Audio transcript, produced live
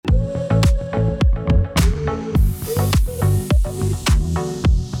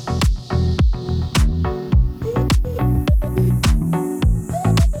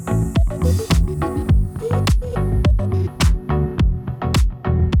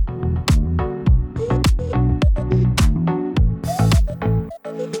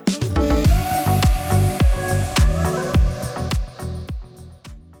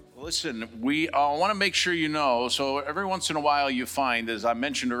listen, we want to make sure you know, so every once in a while you find, as I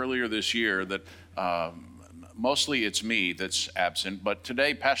mentioned earlier this year, that mostly it's me that's absent, but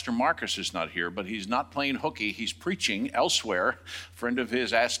today Pastor Marcus is not here, but he's not playing hooky. He's preaching elsewhere. A friend of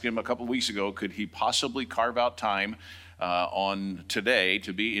his asked him a couple weeks ago, could he possibly carve out time on today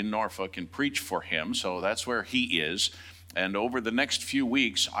to be in Norfolk and preach for him? So that's where he is. And over the next few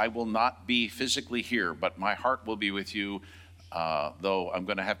weeks, I will not be physically here, but my heart will be with you, though I'm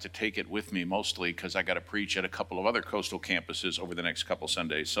going to have to take it with me mostly because I got to preach at a couple of other coastal campuses over the next couple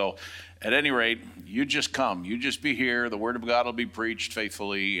Sundays. So at any rate, you just come. You just be here. The Word of God will be preached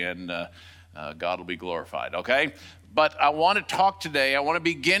faithfully, and God will be glorified, okay? But I want to talk today, I want to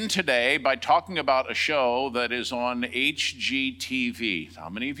begin today by talking about a show that is on HGTV. How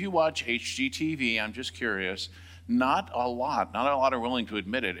many of you watch HGTV? I'm just curious. Not a lot are willing to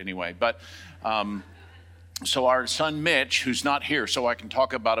admit it anyway, but so our son Mitch, who's not here, so I can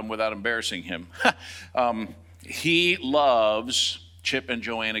talk about him without embarrassing him, he loves Chip and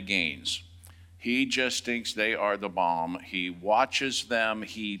Joanna Gaines. He just thinks they are the bomb. He watches them.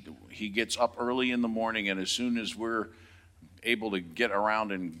 He gets up early in the morning, and as soon as we're able to get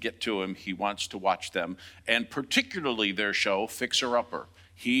around and get to him, he wants to watch them, and particularly their show, Fixer Upper.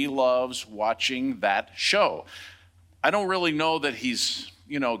 He loves watching that show. I don't really know that he's,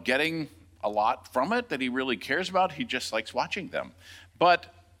 getting a lot from it that he really cares about. He just likes watching them. But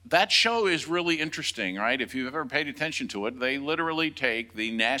that show is really interesting, right? If you've ever paid attention to it, they literally take the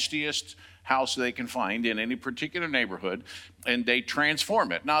nastiest house they can find in any particular neighborhood and they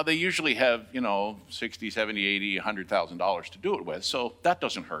transform it. Now, they usually have, $60, $70, $80, $100,000 to do it with, so that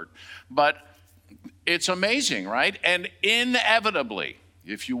doesn't hurt. But it's amazing, right? And inevitably,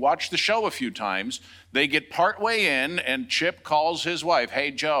 if you watch the show a few times, they get partway in and Chip calls his wife,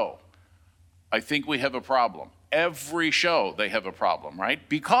 "Hey, Joe, I think we have a problem." Every show they have a problem, right?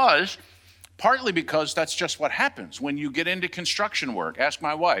 Partly because that's just what happens when you get into construction work. Ask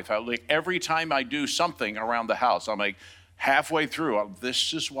my wife. Every time I do something around the house, I'm like halfway through,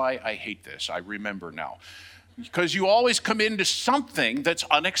 this is why I hate this. I remember now. Because you always come into something that's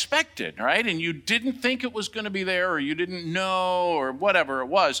unexpected, right? And you didn't think it was going to be there, or you didn't know, or whatever it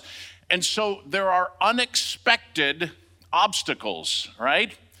was. And so there are unexpected obstacles,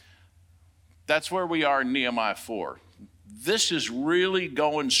 right? That's where we are in Nehemiah 4. This is really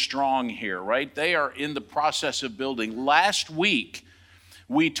going strong here, right? They are in the process of building. Last week,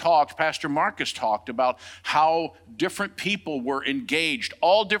 Pastor Marcus talked about how different people were engaged,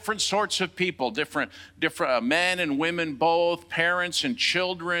 all different sorts of people, different men and women both, parents and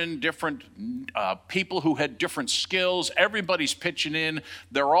children, different people who had different skills. Everybody's pitching in.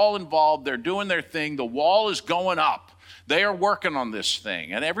 They're all involved. They're doing their thing. The wall is going up. They are working on this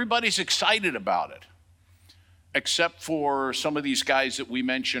thing, and everybody's excited about it, except for some of these guys that we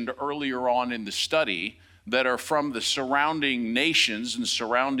mentioned earlier on in the study that are from the surrounding nations and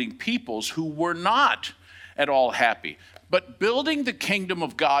surrounding peoples who were not at all happy. But building the kingdom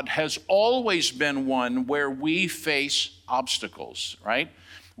of God has always been one where we face obstacles, right?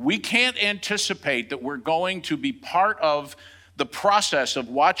 We can't anticipate that we're going to be part of the process of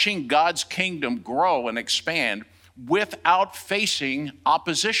watching God's kingdom grow and expand without facing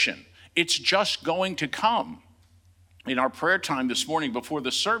opposition. It's just going to come. In our prayer time this morning before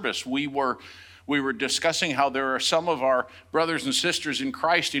the service, we were discussing how there are some of our brothers and sisters in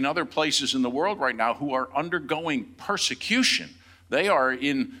Christ in other places in the world right now who are undergoing persecution. They are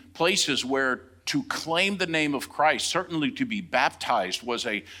in places where to claim the name of Christ, certainly to be baptized, was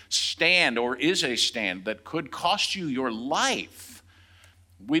a stand or is a stand that could cost you your life.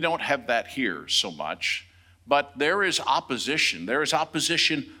 We don't have that here so much. But there is opposition. There is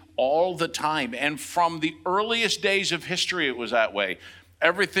opposition all the time. And from the earliest days of history, it was that way.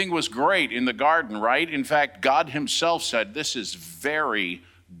 Everything was great in the garden, right? In fact, God himself said, this is very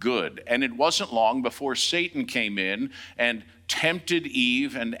good. And it wasn't long before Satan came in and tempted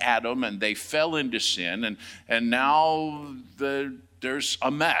Eve and Adam, and they fell into sin. And now there's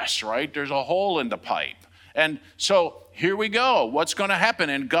a mess, right? There's a hole in the pipe. And so here we go. What's going to happen?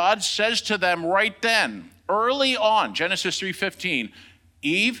 And God says to them right then, early on, Genesis 3:15,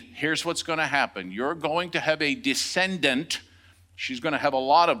 Eve, here's what's going to happen. You're going to have a descendant. She's going to have a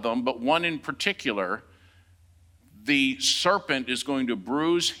lot of them, but one in particular. The serpent is going to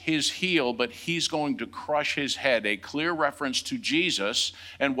bruise his heel, but he's going to crush his head. A clear reference to Jesus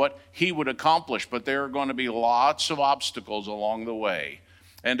and what he would accomplish, but there are going to be lots of obstacles along the way.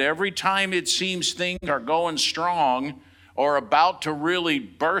 And every time it seems things are going strong or about to really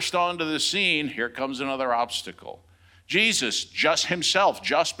burst onto the scene, here comes another obstacle. Jesus, just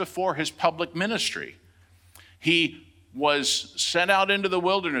before his public ministry, he was sent out into the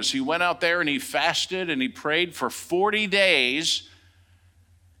wilderness. He went out there and he fasted and he prayed for 40 days,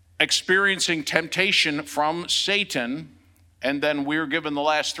 experiencing temptation from Satan. And then we're given the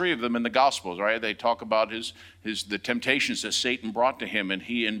last three of them in the Gospels, right? They talk about the temptations that Satan brought to him, and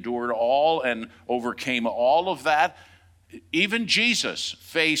he endured all and overcame all of that. Even Jesus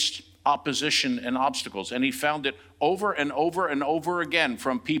faced opposition and obstacles, and he found it over and over and over again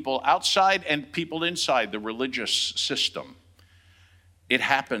from people outside and people inside the religious system. It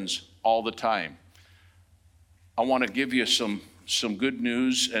happens all the time. I want to give you some good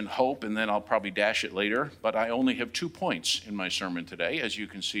news and hope, and then I'll probably dash it later, but I only have 2 points in my sermon today, as you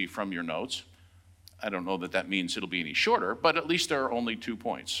can see from your notes. I don't know that means it'll be any shorter, but at least there are only 2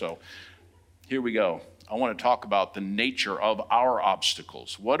 points. So here we go. I want to talk about the nature of our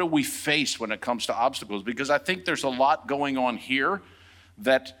obstacles. What do we face when it comes to obstacles? Because I think there's a lot going on here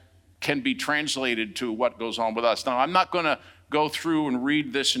that can be translated to what goes on with us. Now, I'm not going to go through and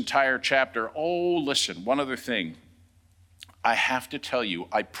read this entire chapter. Oh, listen, one other thing. I have to tell you,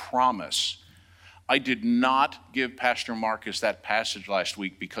 I promise, I did not give Pastor Marcus that passage last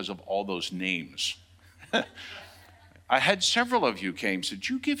week because of all those names. I had several of you came, said, did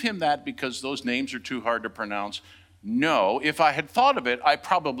you give him that because those names are too hard to pronounce? No, if I had thought of it, I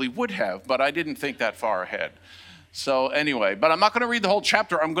probably would have, but I didn't think that far ahead. So anyway, but I'm not going to read the whole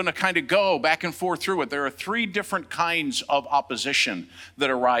chapter. I'm going to kind of go back and forth through it. There are 3 different kinds of opposition that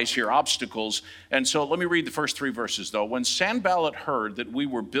arise here, obstacles. And so let me read the first 3 verses, though. When Sanballat heard that we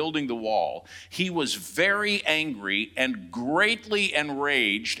were building the wall, he was very angry and greatly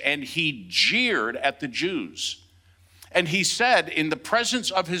enraged, and he jeered at the Jews. And he said, in the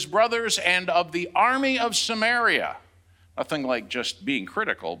presence of his brothers and of the army of Samaria, nothing like just being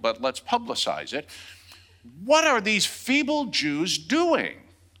critical, but let's publicize it. What are these feeble Jews doing?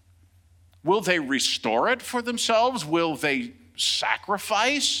 Will they restore it for themselves? Will they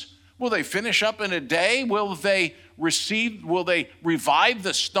sacrifice? Will they finish up in a day? Will they revive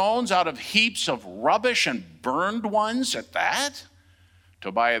the stones out of heaps of rubbish and burned ones at that?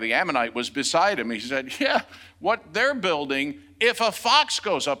 Tobiah the Ammonite was beside him. He said, yeah, what they're building, if a fox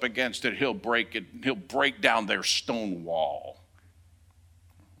goes up against it, he'll break down their stone wall.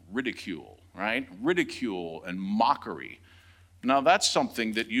 Ridicule, right? Ridicule and mockery. Now, that's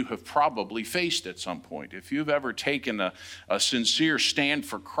something that you have probably faced at some point. If you've ever taken a sincere stand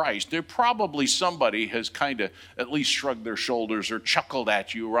for Christ, there probably somebody has kind of at least shrugged their shoulders or chuckled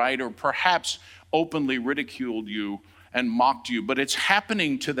at you, right? Or perhaps openly ridiculed you and mocked you. But it's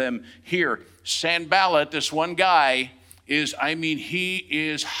happening to them here. Sanballat, this one guy, he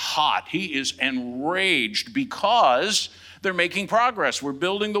is hot. He is enraged because they're making progress. We're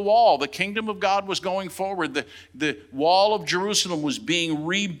building the wall. The kingdom of God was going forward. The wall of Jerusalem was being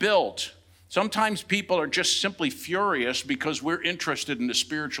rebuilt. Sometimes people are just simply furious because we're interested in the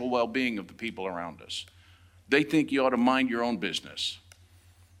spiritual well-being of the people around us. They think you ought to mind your own business.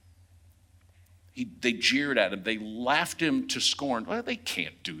 They jeered at him. They laughed him to scorn. Well, they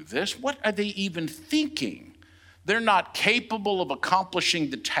can't do this. What are they even thinking? They're not capable of accomplishing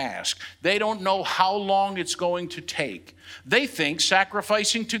the task. They don't know how long it's going to take. They think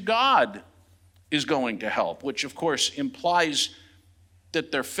sacrificing to God is going to help, which of course implies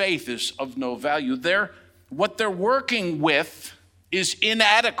that their faith is of no value. What they're working with is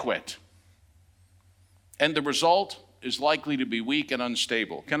inadequate, and the result is likely to be weak and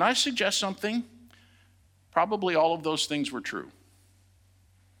unstable. Can I suggest something? Probably all of those things were true.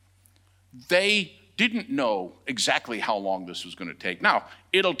 They didn't know exactly how long this was going to take. Now,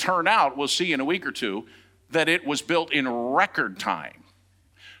 it'll turn out, we'll see in a week or two, that it was built in record time.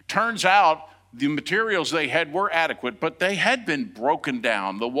 Turns out the materials they had were adequate, but they had been broken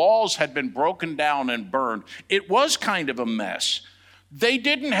down. The walls had been broken down and burned. It was kind of a mess. They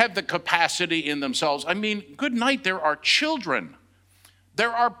didn't have the capacity in themselves. I mean, good night, there are children.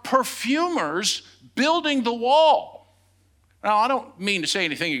 There are perfumers building the wall. Now, I don't mean to say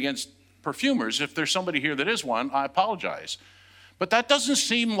anything against perfumers. If there's somebody here that is one, I apologize. But that doesn't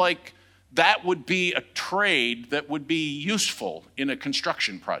seem like that would be a trade that would be useful in a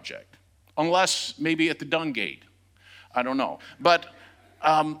construction project, unless maybe at the dung gate. I don't know. But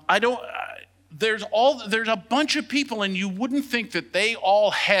there's a bunch of people, and you wouldn't think that they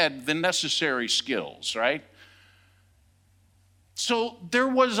all had the necessary skills, right? So there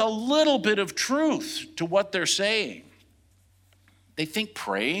was a little bit of truth to what they're saying. They think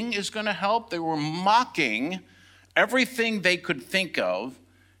praying is going to help. They were mocking everything they could think of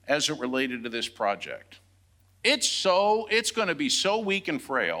as it related to this project. It's going to be so weak and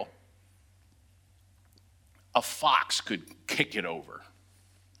frail, a fox could kick it over.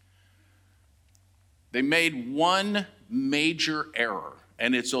 They made one major error.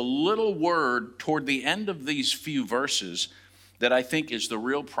 And it's a little word toward the end of these few verses that I think is the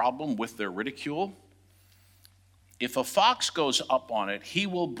real problem with their ridicule. If a fox goes up on it, he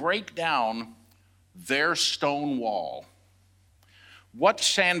will break down their stone wall. What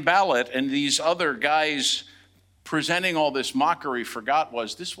Sanballat and these other guys presenting all this mockery forgot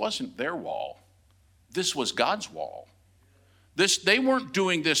was this wasn't their wall. This was God's wall. They weren't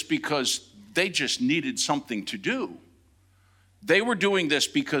doing this because they just needed something to do. They were doing this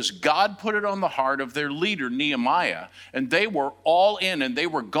because God put it on the heart of their leader, Nehemiah, and they were all in and they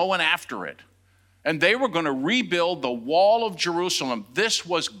were going after it. And they were going to rebuild the wall of Jerusalem. This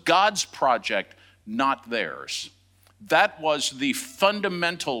was God's project, not theirs. That was the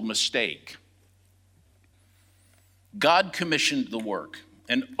fundamental mistake. God commissioned the work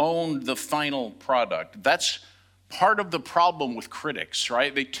and owned the final product. That's part of the problem with critics,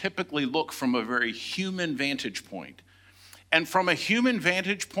 right? They typically look from a very human vantage point. And from a human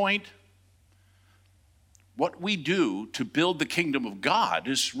vantage point, what we do to build the kingdom of God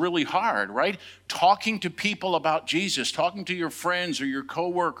is really hard, right? Talking to people about Jesus, talking to your friends or your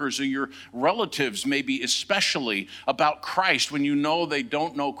coworkers or your relatives, maybe especially about Christ when you know they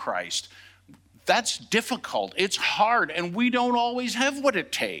don't know Christ. That's difficult. It's hard, and we don't always have what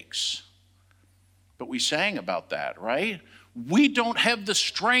it takes. But we sang about that, right? We don't have the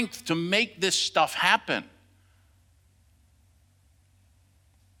strength to make this stuff happen.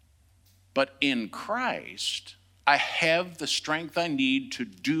 But in Christ, I have the strength I need to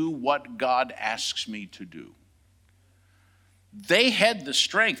do what God asks me to do. They had the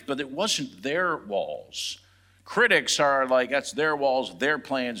strength, but it wasn't their walls. Critics are like, that's their walls, their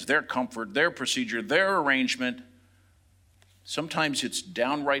plans, their comfort, their procedure, their arrangement. Sometimes it's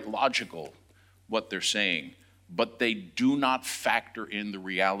downright logical what they're saying, but they do not factor in the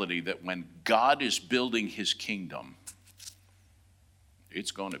reality that when God is building his kingdom,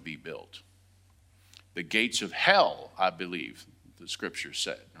 it's going to be built. The gates of hell, I believe, the scripture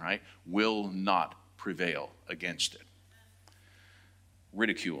said, right, will not prevail against it.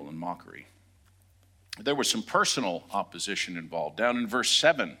 Ridicule and mockery. There was some personal opposition involved down in verse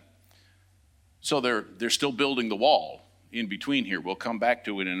 7. So they're still building the wall in between here. We'll come back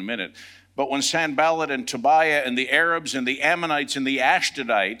to it in a minute. But when Sanballat and Tobiah and the Arabs and the Ammonites and the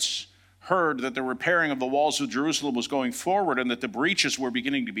Ashdodites heard that the repairing of the walls of Jerusalem was going forward and that the breaches were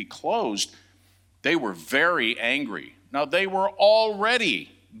beginning to be closed, they were very angry. Now, they were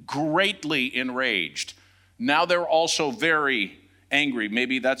already greatly enraged. Now they're also very angry.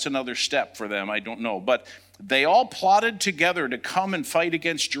 Maybe that's another step for them. I don't know. But they all plotted together to come and fight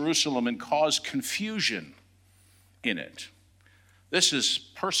against Jerusalem and cause confusion in it. This is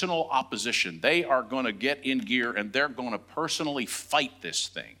personal opposition. They are going to get in gear and they're going to personally fight this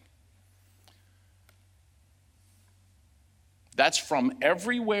thing. That's from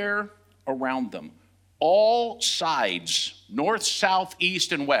everywhere around them. All sides, north, south,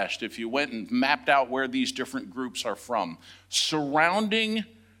 east, and west, if you went and mapped out where these different groups are from, surrounding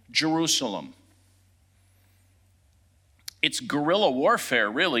Jerusalem. It's guerrilla warfare,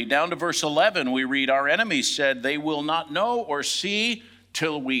 really. Down to verse 11, we read, our enemies said, they will not know or see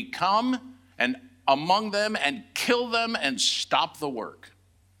till we come and among them and kill them and stop the work.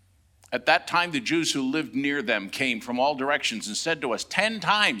 At that time, the Jews who lived near them came from all directions and said to us 10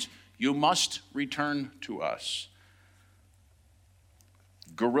 times, you must return to us.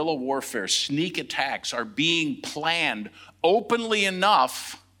 Guerrilla warfare, sneak attacks are being planned openly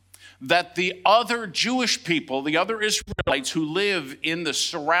enough that the other Jewish people, the other Israelites who live in the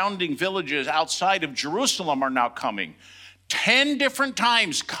surrounding villages outside of Jerusalem are now coming. 10 different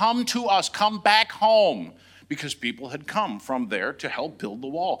times, come to us, come back home, because people had come from there to help build the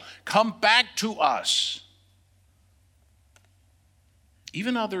wall. Come back to us.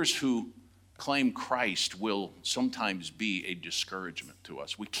 Even others who claim Christ will sometimes be a discouragement to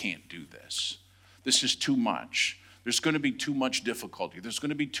us. We can't do this. This is too much. There's going to be too much difficulty. There's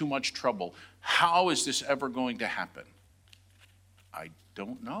going to be too much trouble. How is this ever going to happen? I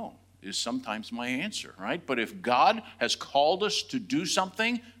don't know, is sometimes my answer, right? But if God has called us to do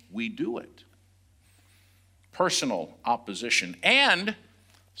something, we do it. Personal opposition. And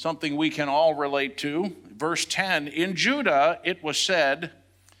something we can all relate to, verse 10, in Judah it was said,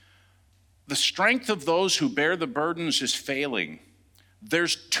 the strength of those who bear the burdens is failing.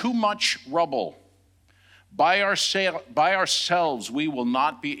 There's too much rubble. By ourselves, we will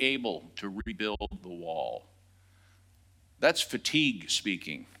not be able to rebuild the wall. That's fatigue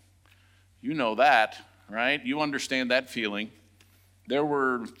speaking. You know that, right? You understand that feeling. There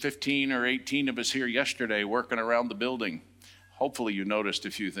were 15 or 18 of us here yesterday working around the building. Hopefully you noticed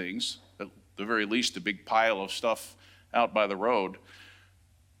a few things. At the very least, a big pile of stuff out by the road.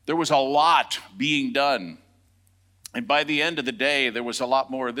 There was a lot being done. And by the end of the day, there was a lot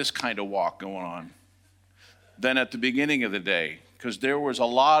more of this kind of walk going on than at the beginning of the day, because there was a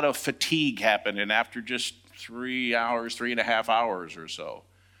lot of fatigue happening after just 3.5 hours or so.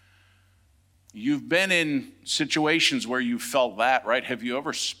 You've been in situations where you felt that, right? Have you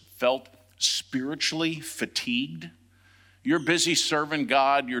ever felt spiritually fatigued? You're busy serving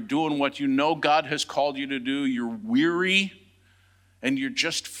God. You're doing what you know God has called you to do. You're weary and you're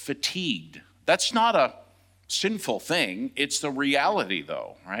just fatigued. That's not a sinful thing. It's the reality,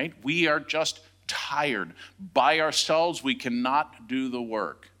 though, right? We are just tired. By ourselves, we cannot do the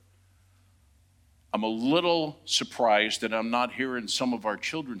work. I'm a little surprised that I'm not hearing some of our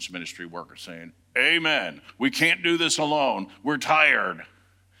children's ministry workers saying, amen, we can't do this alone. We're tired.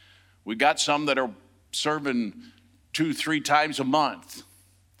 We got some that are serving 2-3 times a month.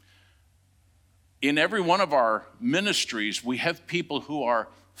 In every one of our ministries, we have people who are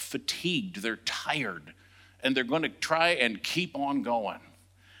fatigued. They're tired, and they're going to try and keep on going.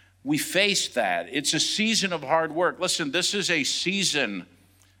 We face that. It's a season of hard work. Listen, this is a season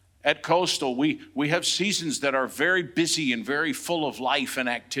at Coastal. We have seasons that are very busy and very full of life and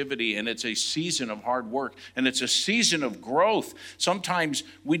activity, and it's a season of hard work, and it's a season of growth. Sometimes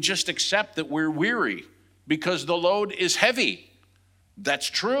we just accept that we're weary because the load is heavy. That's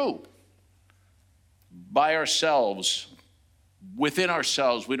true. By ourselves, within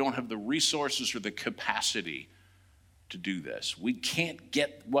ourselves, we don't have the resources or the capacity to do this. We can't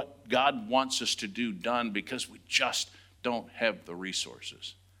get what God wants us to do done because we just don't have the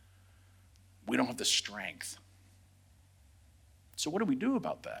resources. We don't have the strength. So what do we do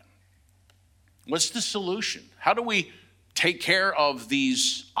about that? What's the solution? How do we take care of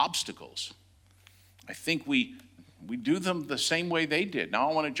these obstacles? I think we do them the same way they did. Now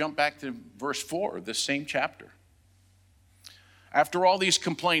I want to jump back to verse 4 of this same chapter. After all these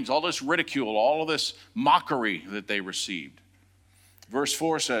complaints, all this ridicule, all of this mockery that they received, verse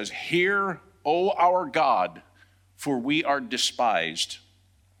 4 says, "Hear, O our God, for we are despised.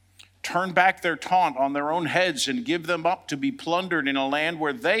 Turn back their taunt on their own heads and give them up to be plundered in a land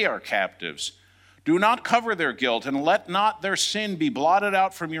where they are captives. Do not cover their guilt, and let not their sin be blotted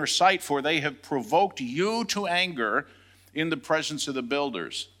out from your sight, for they have provoked you to anger in the presence of the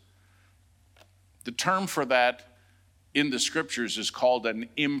builders." The term for that in the scriptures is called an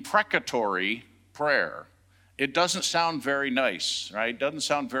imprecatory prayer. It doesn't sound very nice, right? It doesn't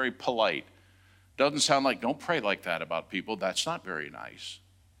sound very polite. It doesn't sound like, don't pray like that about people. That's not very nice.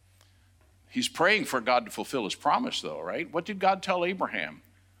 He's praying for God to fulfill his promise, though, right? What did God tell Abraham?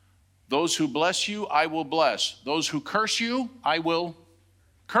 Those who bless you, I will bless. Those who curse you, I will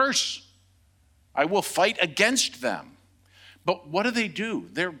curse. I will fight against them. But what do?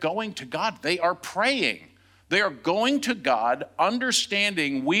 They're going to God. They are praying. They are going to God,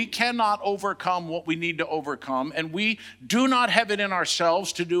 understanding we cannot overcome what we need to overcome, and we do not have it in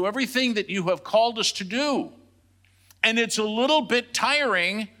ourselves to do everything that you have called us to do. And it's a little bit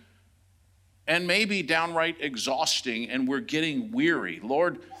tiring and maybe downright exhausting, and we're getting weary.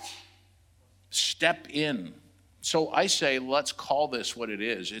 Lord, step in. So I say, let's call this what it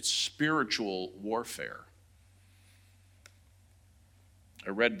is. It's spiritual warfare.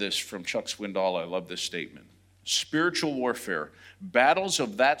 I read this from Chuck Swindoll. I love this statement. Spiritual warfare. Battles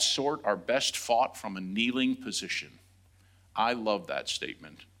of that sort are best fought from a kneeling position. I love that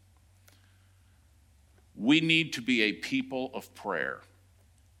statement. We need to be a people of prayer.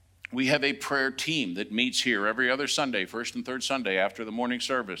 We have a prayer team that meets here every other Sunday, first and third Sunday after the morning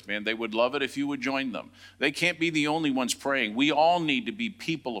service. Man, they would love it if you would join them. They can't be the only ones praying. We all need to be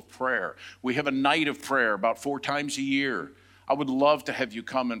people of prayer. We have a night of prayer about 4 times a year. I would love to have you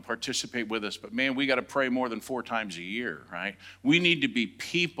come and participate with us, but man, we got to pray more than 4 times a year, right? We need to be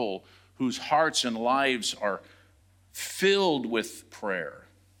people whose hearts and lives are filled with prayer.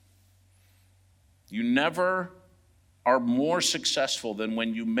 You never are more successful than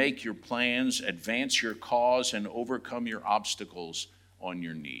when you make your plans, advance your cause, and overcome your obstacles on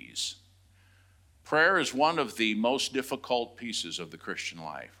your knees. Prayer is one of the most difficult pieces of the Christian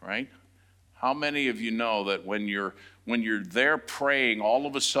life, right? How many of you know that when you're there praying, all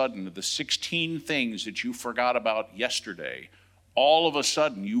of a sudden, the 16 things that you forgot about yesterday, all of a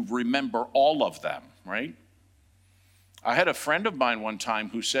sudden you remember all of them, right? I had a friend of mine one time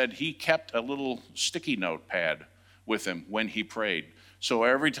who said he kept a little sticky notepad with him when he prayed. So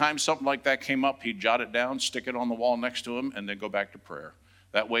every time something like that came up, he'd jot it down, stick it on the wall next to him, and then go back to prayer.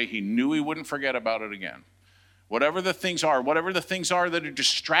 That way he knew he wouldn't forget about it again. Whatever the things are that are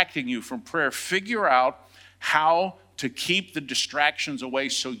distracting you from prayer, figure out how to keep the distractions away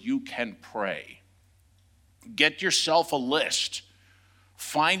so you can pray. Get yourself a list.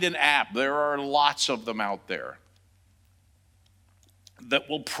 Find an app. There are lots of them out there that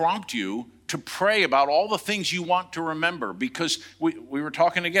will prompt you to pray about all the things you want to remember. Because we were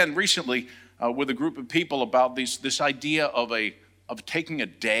talking again recently with a group of people about this idea of taking a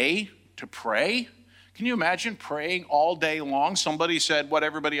day to pray. Can you imagine praying all day long? Somebody said what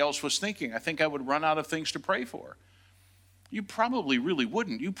everybody else was thinking. I think I would run out of things to pray for. You probably really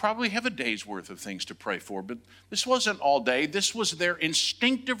wouldn't. You probably have a day's worth of things to pray for, but this wasn't all day. This was their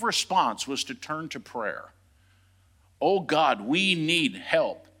instinctive response, was to turn to prayer. Oh God, we need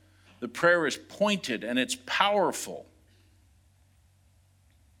help. The prayer is pointed and it's powerful.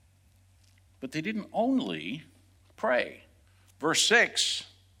 But they didn't only pray. Verse 6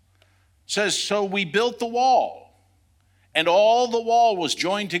 says, so we built the wall, and all the wall was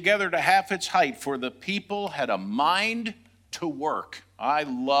joined together to half its height, for the people had a mind to work. I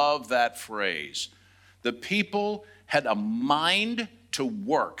love that phrase. The people had a mind to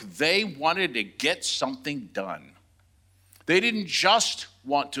work. They wanted to get something done. They didn't just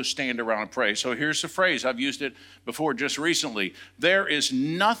want to stand around and pray. So here's the phrase. I've used it before just recently. There is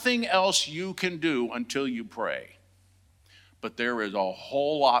nothing else you can do until you pray. But there is a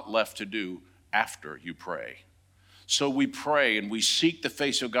whole lot left to do after you pray. So we pray and we seek the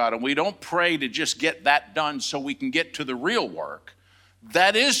face of God, and we don't pray to just get that done so we can get to the real work.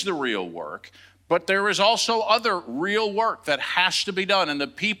 That is the real work, but there is also other real work that has to be done, and the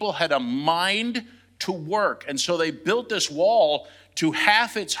people had a mind to work, and so they built this wall to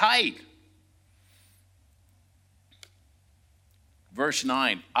half its height. Verse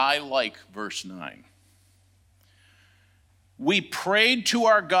 9, I like verse 9. We prayed to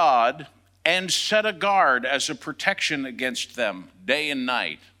our God and set a guard as a protection against them day and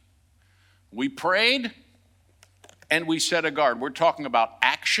night. We prayed and we set a guard. We're talking about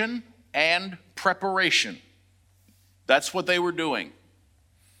action and preparation. That's what they were doing.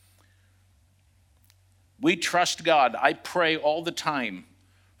 We trust God. I pray all the time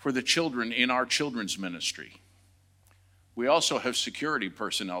for the children in our children's ministry. We also have security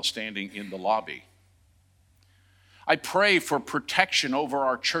personnel standing in the lobby. I pray for protection over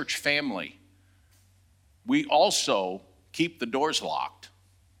our church family. We also keep the doors locked.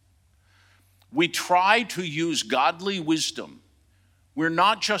 We try to use godly wisdom. We're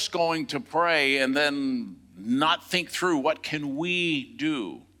not just going to pray and then not think through what can we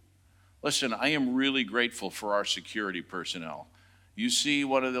do. Listen, I am really grateful for our security personnel. You see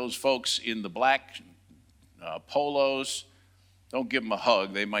one of those folks in the black polos, don't give them a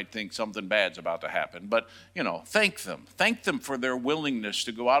hug. They might think something bad's about to happen. But, thank them. Thank them for their willingness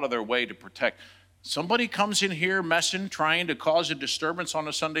to go out of their way to protect. Somebody comes in here messing, trying to cause a disturbance on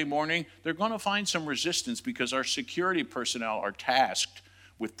a Sunday morning, they're going to find some resistance because our security personnel are tasked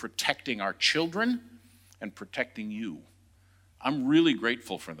with protecting our children and protecting you. I'm really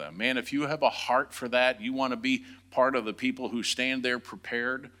grateful for them. Man, if you have a heart for that, you want to be part of the people who stand there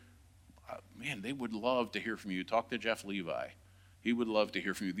prepared, man, they would love to hear from you. Talk to Jeff Levi. He would love to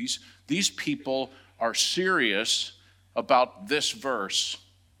hear from you. These people are serious about this verse.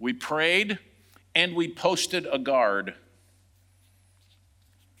 We prayed and we posted a guard.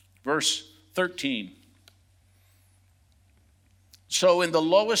 Verse 13. So in the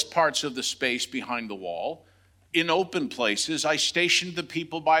lowest parts of the space behind the wall, in open places, I stationed the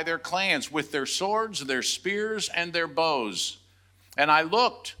people by their clans with their swords, their spears, and their bows. And I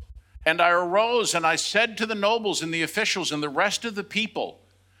looked, and I arose, and I said to the nobles and the officials and the rest of the people,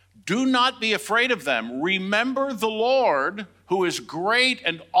 do not be afraid of them. Remember the Lord, who is great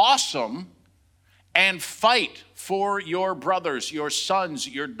and awesome, and fight for your brothers, your sons,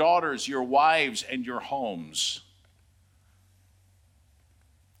 your daughters, your wives, and your homes.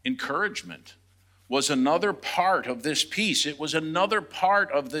 Encouragement was another part of this piece. It was another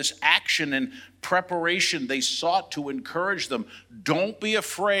part of this action and preparation. They sought to encourage them. Don't be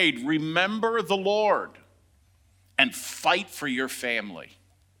afraid. Remember the Lord and fight for your family.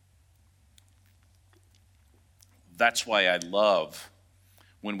 That's why I love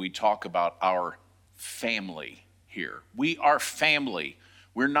when we talk about our family here. We are family.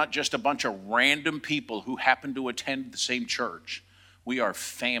 We're not just a bunch of random people who happen to attend the same church. We are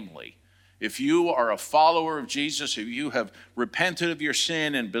family. If you are a follower of Jesus, if you have repented of your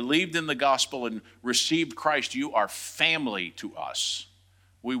sin and believed in the gospel and received Christ, you are family to us.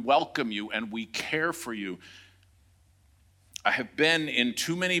 We welcome you and we care for you. I have been in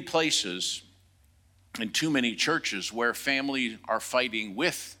too many places, in too many churches where families are fighting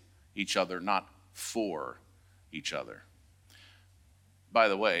with each other, not for each other. By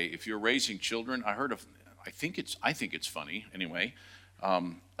the way, if you're raising children, I think it's funny anyway.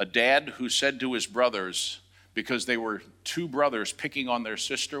 A dad who said to his brothers, because they were two brothers picking on their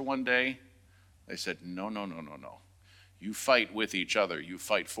sister one day. They said, no. You fight with each other. You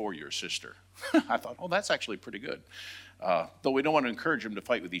fight for your sister. I thought, oh, that's actually pretty good. Though we don't want to encourage them to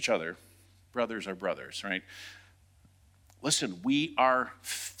fight with each other. Brothers are brothers, right? Listen, we are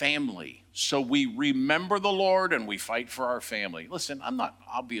family. So we remember the Lord and we fight for our family. Listen, I'm not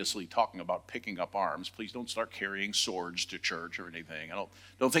obviously talking about picking up arms. Please don't start carrying swords to church or anything. I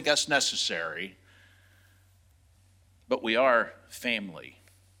don't think that's necessary. But we are family.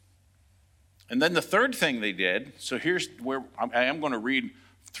 And then the third thing they did, so here's where I am going to read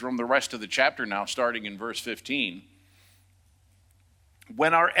from the rest of the chapter now, starting in verse 15.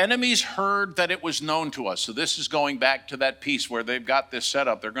 When our enemies heard that it was known to us, so this is going back to that piece where they've got this set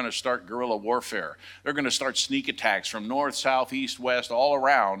up, they're going to start guerrilla warfare. They're going to start sneak attacks from north, south, east, west, all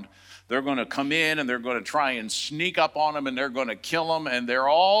around. They're going to come in and they're going to try and sneak up on them and they're going to kill them, and they're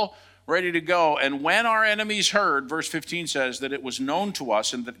all ready to go. And when our enemies heard, verse 15 says, that it was known to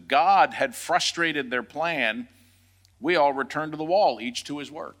us and that God had frustrated their plan, we all returned to the wall, each to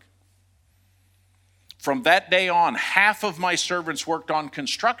his work. From that day on, half of my servants worked on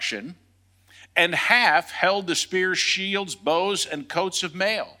construction, and half held the spears, shields, bows, and coats of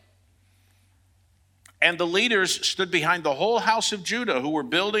mail. And the leaders stood behind the whole house of Judah who were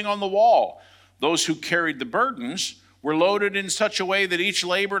building on the wall. Those who carried the burdens were loaded in such a way that each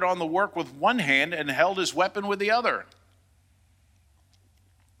labored on the work with one hand and held his weapon with the other.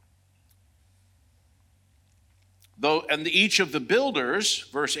 And each of the builders,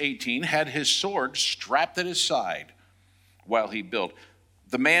 verse 18, had his sword strapped at his side while he built.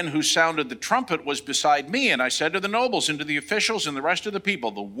 The man who sounded the trumpet was beside me, and I said to the nobles and to the officials and the rest of the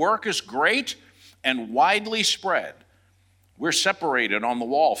people, the work is great and widely spread. We're separated on the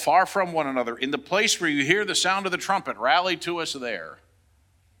wall, far from one another. In the place where you hear the sound of the trumpet, rally to us there.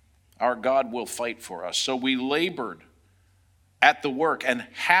 Our God will fight for us. So we labored at the work, and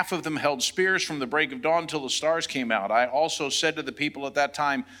half of them held spears from the break of dawn till the stars came out. I also said to the people at that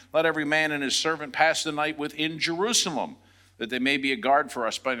time, let every man and his servant pass the night within Jerusalem, that they may be a guard for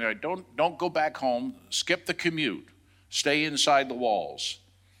us. But don't go back home. Skip the commute. Stay inside the walls.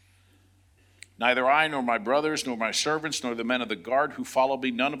 Neither I nor my brothers nor my servants nor the men of the guard who followed me,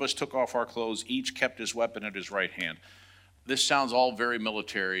 none of us took off our clothes. Each kept his weapon at his right hand. This sounds all very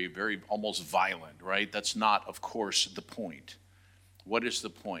military, very almost violent, right? That's not, of course, the point. What is the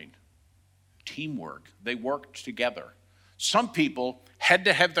point? Teamwork. They worked together. Some people had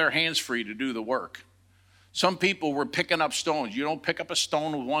to have their hands free to do the work. Some people were picking up stones. You don't pick up a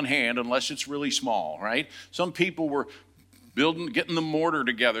stone with one hand unless it's really small, right? Some people were getting the mortar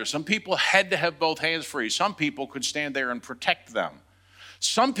together. Some people had to have both hands free. Some people could stand there and protect them.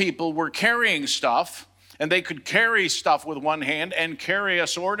 Some people were carrying stuff, and they could carry stuff with one hand and carry a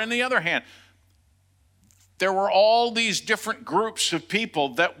sword in the other hand. There were all these different groups of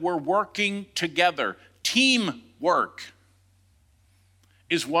people that were working together. Teamwork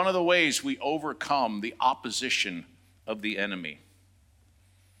is one of the ways we overcome the opposition of the enemy.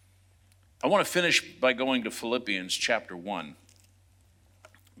 I want to finish by going to Philippians chapter 1,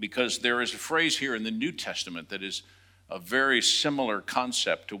 because there is a phrase here in the New Testament that is a very similar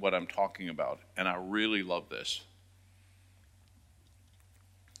concept to what I'm talking about, and I really love this.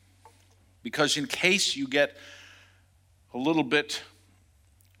 Because in case you get a little bit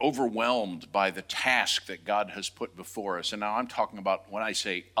overwhelmed by the task that God has put before us, and now I'm talking about, when I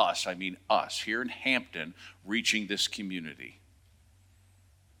say us, I mean us here in Hampton reaching this community.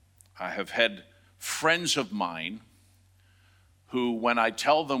 I have had friends of mine who, when I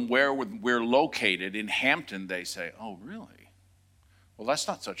tell them where we're located in Hampton, they say, oh, really? Well, that's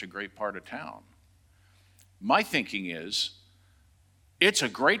not such a great part of town. My thinking is, it's a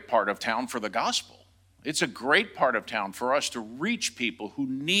great part of town for the gospel. It's a great part of town for us to reach people who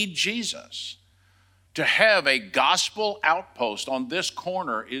need Jesus. To have a gospel outpost on this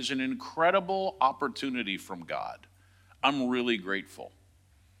corner is an incredible opportunity from God. I'm really grateful.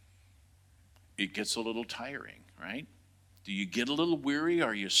 It gets a little tiring, right? Do you get a little weary?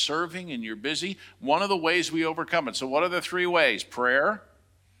 Are you serving and you're busy? One of the ways we overcome it. So what are the three ways? Prayer,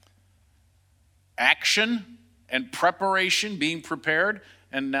 action, and preparation, being prepared,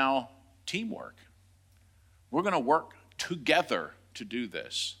 and now teamwork. We're going to work together to do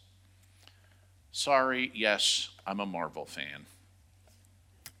this. Sorry, yes, I'm a Marvel fan.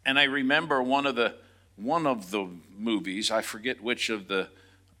 And I remember one of the movies, I forget which of the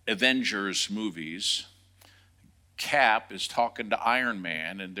Avengers movies, Cap is talking to Iron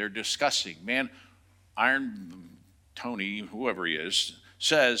Man, and they're discussing, Tony, whoever he is,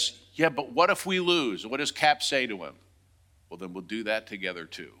 says, yeah, but what if we lose? What does Cap say to him? Well, then we'll do that together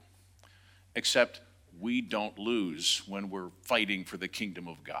too. Except we don't lose when we're fighting for the kingdom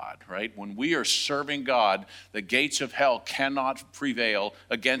of God, right? When we are serving God, the gates of hell cannot prevail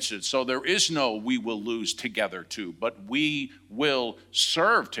against it. So there is no we will lose together too, but we will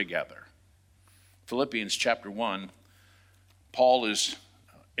serve together. Philippians chapter 1, Paul is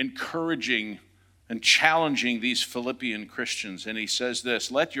encouraging and challenging these Philippian Christians, and he says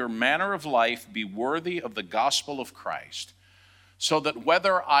this: let your manner of life be worthy of the gospel of Christ, so that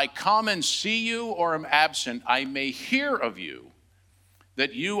whether I come and see you or am absent, I may hear of you,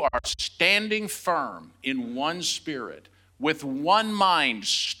 that you are standing firm in one spirit, with one mind,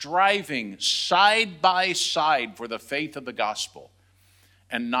 striving side by side for the faith of the gospel,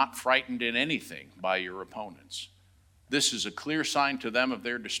 and not frightened in anything by your opponents. This is a clear sign to them of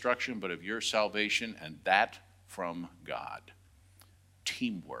their destruction, but of your salvation, and that from God.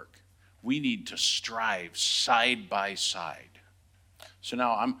 Teamwork. We need to strive side by side. So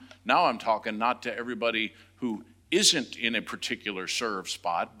now I'm talking not to everybody who isn't in a particular serve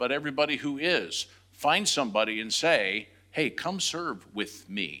spot, but everybody who is. Find somebody and say, hey, come serve with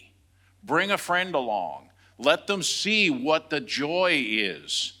me. Bring a friend along. Let them see what the joy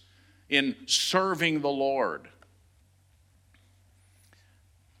is in serving the Lord.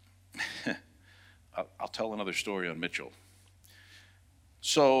 I'll tell another story on Mitchell.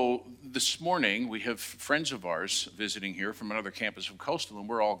 So this morning, we have friends of ours visiting here from another campus of Coastal, and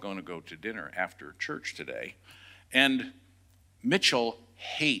we're all going to go to dinner after church today. And Mitchell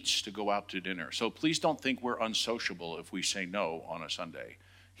hates to go out to dinner. So please don't think we're unsociable if we say no on a Sunday.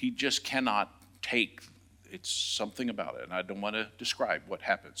 He just cannot take, it's something about it. And I don't want to describe what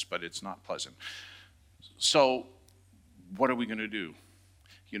happens, but it's not pleasant. So what are we going to do?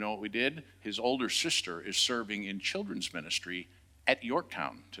 You know what we did? His older sister is serving in children's ministry at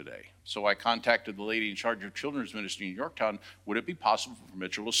Yorktown today. So I contacted the lady in charge of children's ministry in Yorktown. Would it be possible for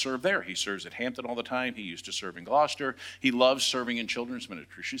Mitchell to serve there? He serves at Hampton all the time. He used to serve in Gloucester. He loves serving in children's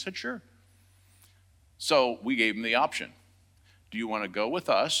ministry. She said, sure. So we gave him the option. Do you want to go with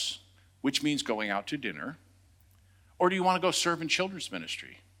us, which means going out to dinner, or do you want to go serve in children's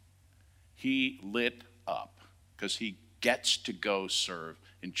ministry? He lit up because he gets to go serve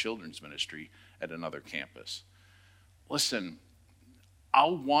in children's ministry at another campus. Listen, I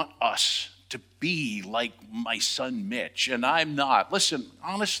want us to be like my son Mitch, and I'm not. Listen,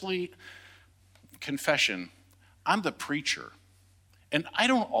 honestly, confession, I'm the preacher, and I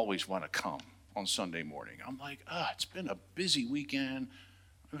don't always want to come on Sunday morning. I'm like, it's been a busy weekend.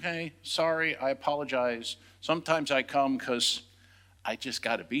 Okay, sorry, I apologize. Sometimes I come because I just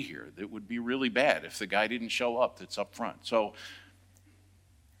got to be here. It would be really bad if the guy didn't show up that's up front.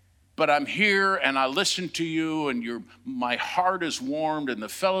 But I'm here and I listen to you and my heart is warmed and the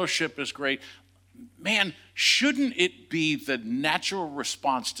fellowship is great. Man, shouldn't it be the natural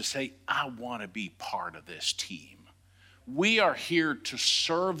response to say, I want to be part of this team? We are here to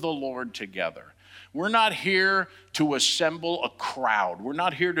serve the Lord together. We're not here to assemble a crowd. We're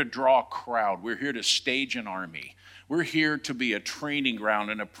not here to draw a crowd. We're here to stage an army. We're here to be a training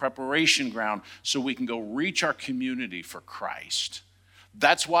ground and a preparation ground so we can go reach our community for Christ.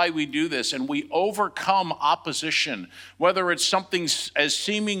 That's why we do this, and we overcome opposition, whether it's something as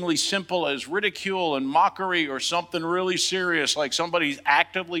seemingly simple as ridicule and mockery or something really serious like somebody's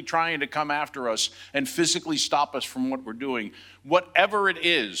actively trying to come after us and physically stop us from what we're doing. Whatever it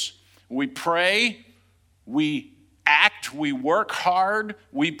is, we pray, we act, we work hard,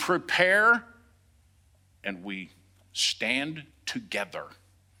 we prepare, and we stand together.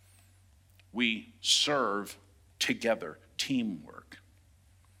 We serve together, teamwork.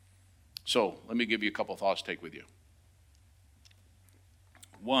 So let me give you a couple thoughts to take with you.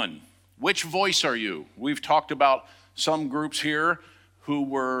 One, which voice are you? We've talked about some groups here who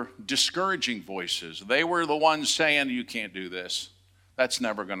were discouraging voices. They were the ones saying, you can't do this. That's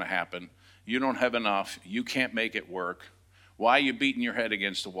never going to happen. You don't have enough. You can't make it work. Why are you beating your head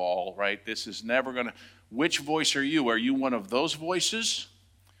against the wall, right? This is never going to. Which voice are you? Are you one of those voices?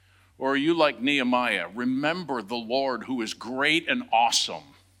 Or are you like Nehemiah? Remember the Lord who is great and awesome.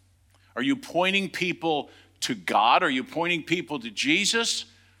 Are you pointing people to God? Are you pointing people to Jesus?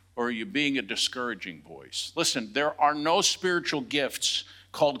 Or are you being a discouraging voice? Listen, there are no spiritual gifts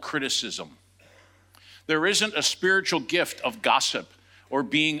called criticism. There isn't a spiritual gift of gossip or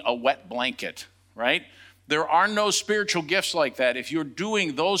being a wet blanket, right? There are no spiritual gifts like that. If you're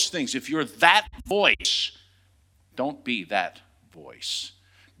doing those things, if you're that voice, don't be that voice.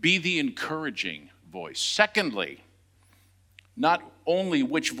 Be the encouraging voice. Secondly, not only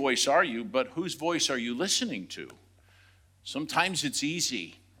which voice are you, but whose voice are you listening to? Sometimes it's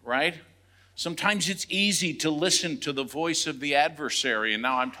easy, right? Sometimes it's easy to listen to the voice of the adversary, and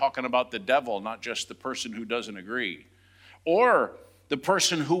now I'm talking about the devil, not just the person who doesn't agree, or the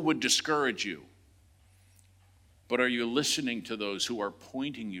person who would discourage you. But are you listening to those who are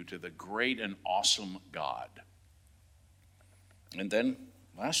pointing you to the great and awesome God? And then,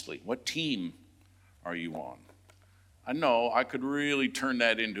 lastly, what team are you on? I know I could really turn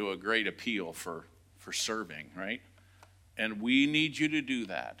that into a great appeal for serving, right? And we need you to do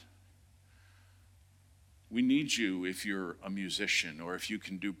that. We need you if you're a musician, or if you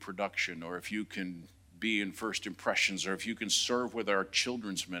can do production, or if you can be in First Impressions, or if you can serve with our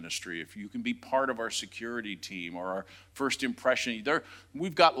children's ministry, if you can be part of our security team or our First Impression.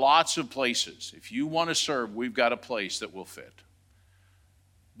 We've got lots of places. If you want to serve, we've got a place that will fit.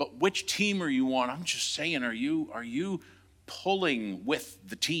 But which team are you on? I'm just saying, are you pulling with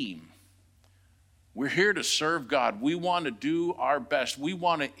the team? We're here to serve God. We want to do our best. We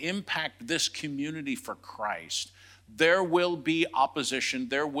want to impact this community for Christ. There will be opposition.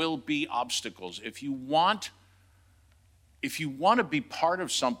 There will be obstacles. If you want to be part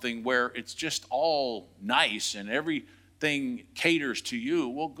of something where it's just all nice and everything caters to you,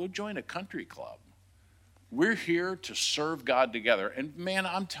 well, go join a country club. We're here to serve God together. And man,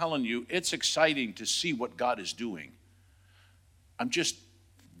 I'm telling you, it's exciting to see what God is doing. I'm just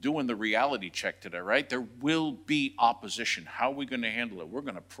doing the reality check today, right? There will be opposition. How are we going to handle it? We're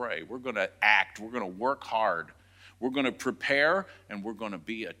going to pray. We're going to act. We're going to work hard. We're going to prepare, and we're going to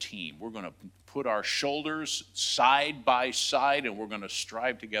be a team. We're going to put our shoulders side by side, and we're going to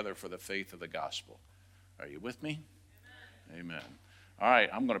strive together for the faith of the gospel. Are you with me? Amen. All right,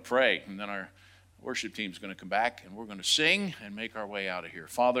 I'm going to pray, and then our worship team is going to come back, and we're going to sing and make our way out of here.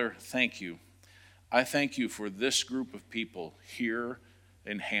 Father, thank you. I thank you for this group of people here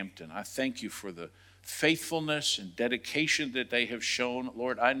in Hampton. I thank you for the faithfulness and dedication that they have shown.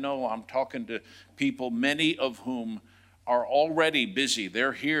 Lord, I know I'm talking to people, many of whom are already busy.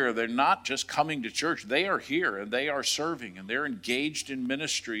 They're here. They're not just coming to church. They are here, and they are serving, and they're engaged in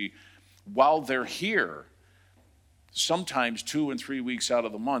ministry while they're here, sometimes 2 and 3 weeks out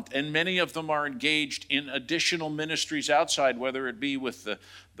of the month. And many of them are engaged in additional ministries outside, whether it be with the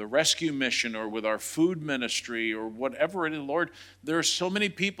rescue mission or with our food ministry or whatever it is. Lord, there are so many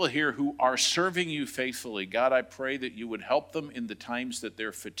people here who are serving you faithfully. God, I pray that you would help them in the times that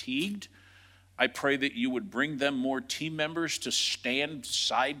they're fatigued. I pray that you would bring them more team members to stand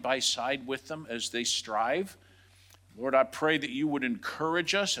side by side with them as they strive. Lord, I pray that you would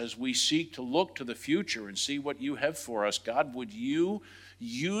encourage us as we seek to look to the future and see what you have for us. God, would you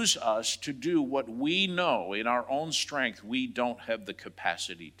use us to do what we know in our own strength we don't have the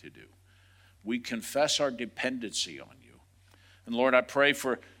capacity to do. We confess our dependency on you. And Lord, I pray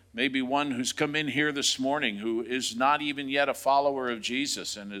for maybe one who's come in here this morning who is not even yet a follower of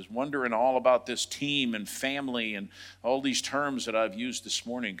Jesus and is wondering all about this team and family and all these terms that I've used this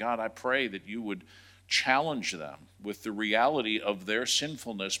morning. God, I pray that you would challenge them with the reality of their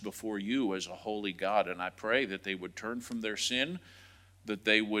sinfulness before you as a holy God. And I pray that they would turn from their sin, that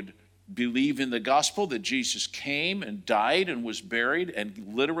they would believe in the gospel, that Jesus came and died and was buried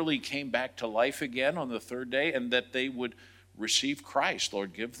and literally came back to life again on the third day, and that they would receive Christ.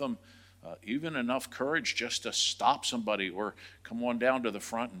 Lord, give them even enough courage just to stop somebody or come on down to the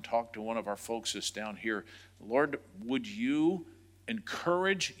front and talk to one of our folks that's down here. Lord, would you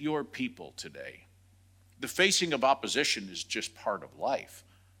encourage your people today? The facing of opposition is just part of life.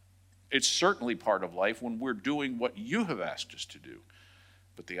 It's certainly part of life when we're doing what you have asked us to do.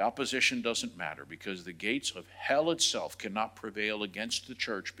 But the opposition doesn't matter, because the gates of hell itself cannot prevail against the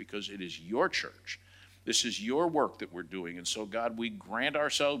church, because it is your church. This is your work that we're doing. And so, God, we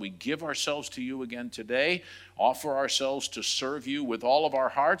give ourselves to you again today, offer ourselves to serve you with all of our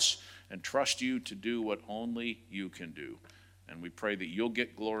hearts, and trust you to do what only you can do. And we pray that you'll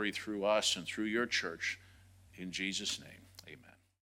get glory through us and through your church. In Jesus' name.